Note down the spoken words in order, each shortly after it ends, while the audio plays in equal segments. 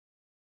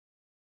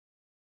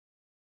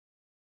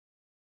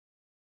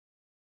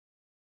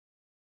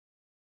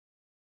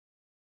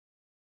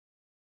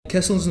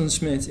Kessels and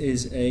Smith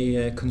is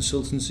a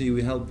consultancy.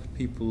 We help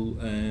people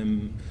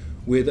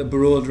with a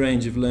broad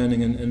range of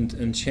learning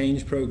and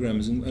change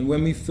programs. And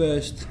when we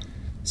first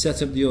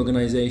set up the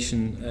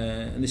organisation,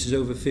 and this is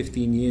over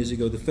 15 years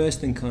ago, the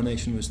first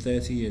incarnation was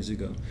 30 years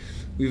ago,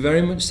 we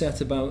very much set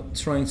about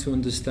trying to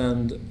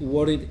understand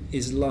what it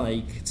is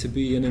like to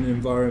be in an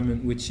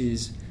environment which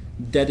is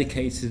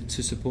dedicated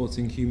to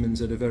supporting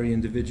humans at a very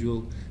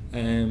individual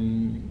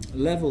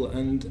level.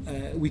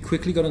 And we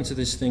quickly got onto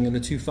this thing, and the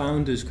two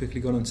founders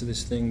quickly got onto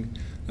this thing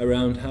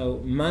around how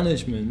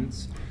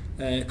management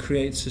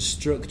creates a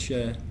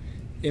structure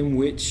in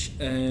which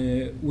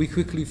we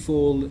quickly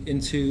fall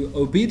into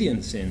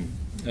obedience in.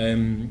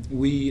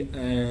 We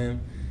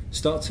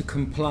start to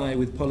comply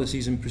with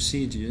policies and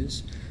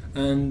procedures,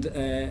 and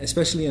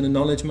especially in a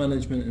knowledge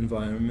management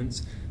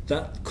environment,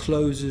 that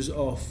closes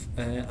off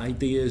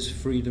ideas,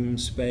 freedom,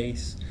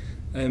 space,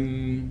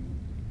 and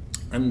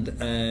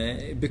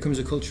it becomes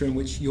a culture in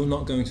which you're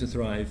not going to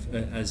thrive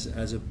as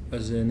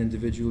an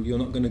individual. You're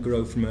not going to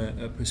grow from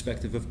a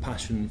perspective of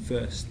passion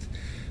first.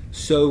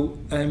 So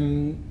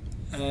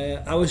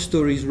our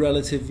story is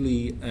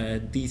relatively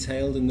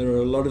detailed, and there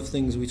are a lot of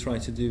things we try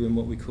to do in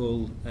what we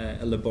call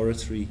a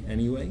laboratory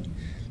anyway.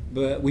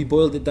 But we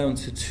boiled it down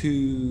to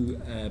two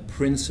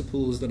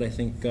principles that I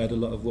think guide a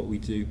lot of what we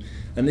do.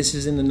 And this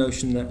is in the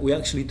notion that we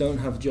actually don't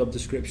have job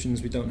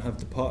descriptions, we don't have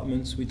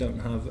departments, we don't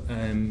have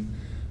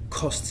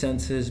cost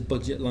centres,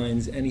 budget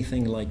lines,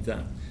 anything like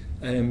that.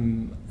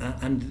 And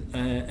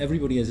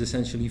everybody is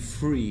essentially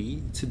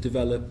free to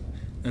develop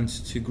and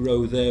to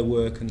grow their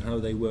work and how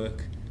they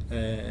work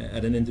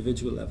at an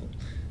individual level.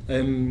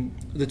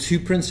 The two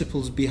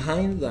principles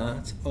behind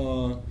that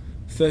are,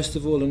 first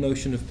of all, a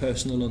notion of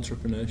personal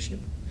entrepreneurship.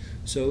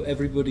 So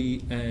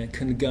everybody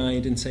can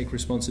guide and take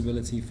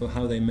responsibility for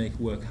how they make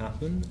work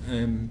happen,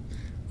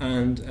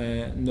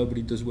 and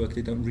nobody does work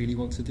they don't really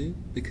want to do,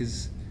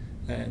 because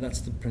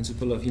that's the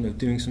principle of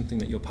doing something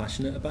that you're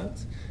passionate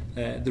about.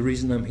 The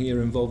reason I'm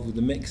here involved with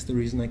the mix, the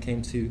reason I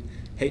came to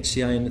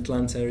HCI in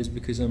Atlanta, is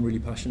because I'm really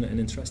passionate and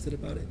interested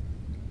about it.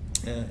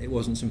 It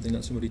wasn't something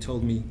that somebody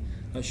told me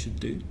I should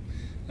do.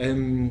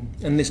 And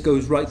this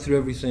goes right through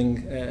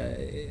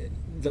everything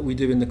that we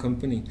do in the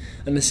company.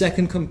 And the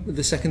second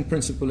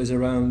principle is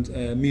around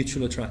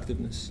mutual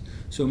attractiveness.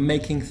 So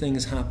making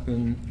things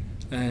happen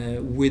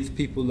with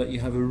people that you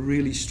have a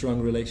really strong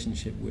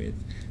relationship with,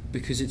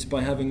 because it's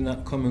by having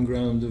that common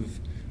ground of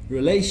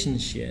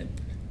relationship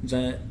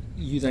that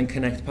you then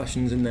connect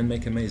passions and then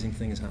make amazing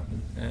things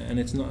happen. And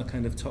it's not a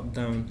kind of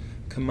top-down,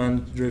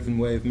 command-driven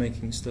way of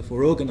making stuff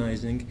or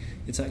organising.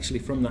 It's actually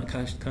from that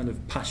kind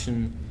of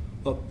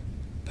passion-up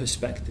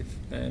perspective.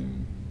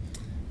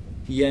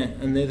 Yeah,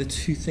 and they're the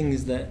two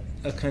things that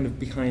are kind of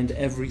behind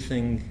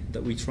everything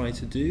that we try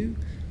to do,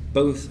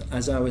 both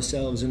as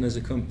ourselves and as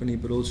a company,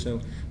 but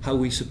also how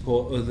we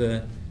support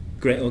other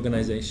great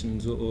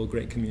organisations or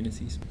great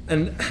communities.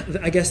 And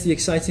I guess the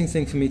exciting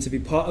thing for me to be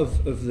part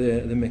of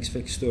the Mixed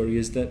Fix story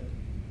is that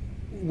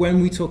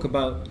when we talk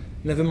about,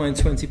 never mind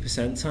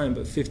 20% time,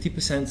 but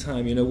 50%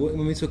 time,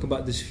 when we talk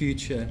about this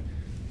future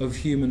of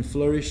human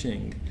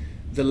flourishing,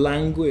 the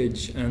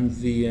language and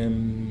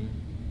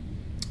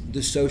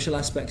the social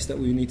aspects that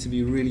we need to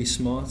be really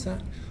smart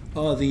at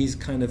are these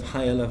kind of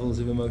higher levels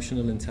of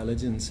emotional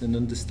intelligence and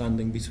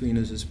understanding between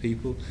us as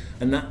people.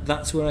 And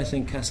that's where I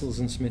think Kessels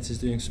and Smith is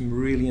doing some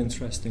really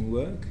interesting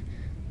work.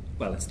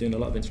 Well, it's doing a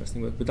lot of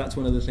interesting work, but that's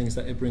one of the things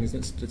that it brings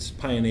that's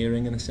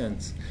pioneering in a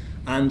sense.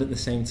 And at the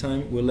same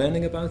time, we're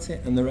learning about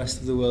it, and the rest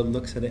of the world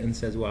looks at it and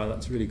says, wow,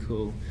 that's really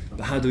cool.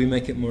 But how do we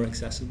make it more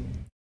accessible?